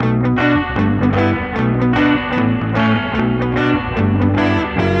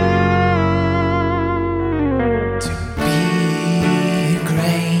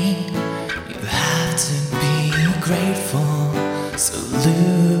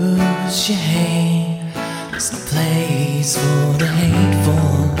space for the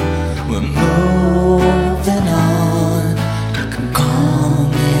hateful. We're moving on. You can call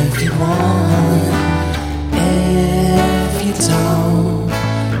me if you want. If you don't,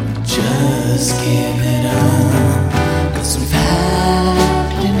 just give it up. 'Cause we've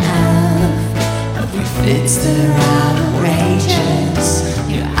had enough of your fits that are outrageous.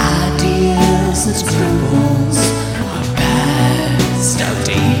 Your ideas and scribbles are past,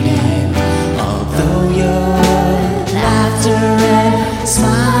 outdated. Although your laughter and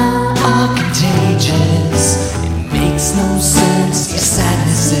smile are contagious, it makes no sense. Your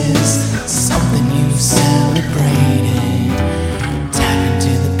sadness is something you've celebrated. Tap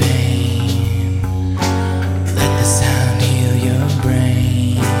into the pain. Let the sound heal your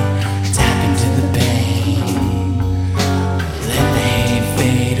brain. Tap into the pain. Let the hate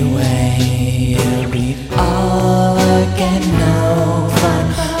fade away. It'll be all again, no fun.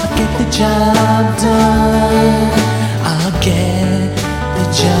 I'll get the job done. I'll get the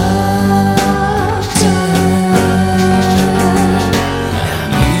job done.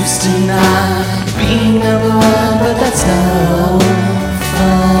 I'm used to not being number one, but that's no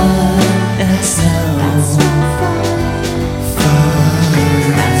fun. That's no fun.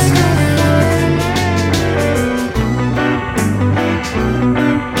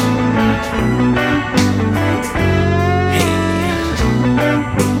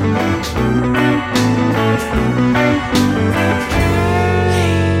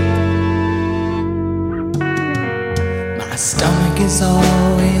 My stomach is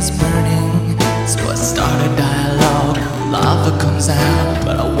always burning, so I start a dialogue. Lava comes out,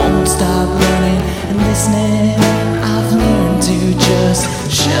 but I won't stop learning and listening. I've learned to just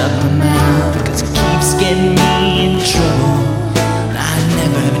shut my mouth, 'cause it keeps getting me in trouble. I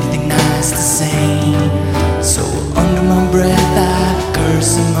never have anything nice to say, so under my breath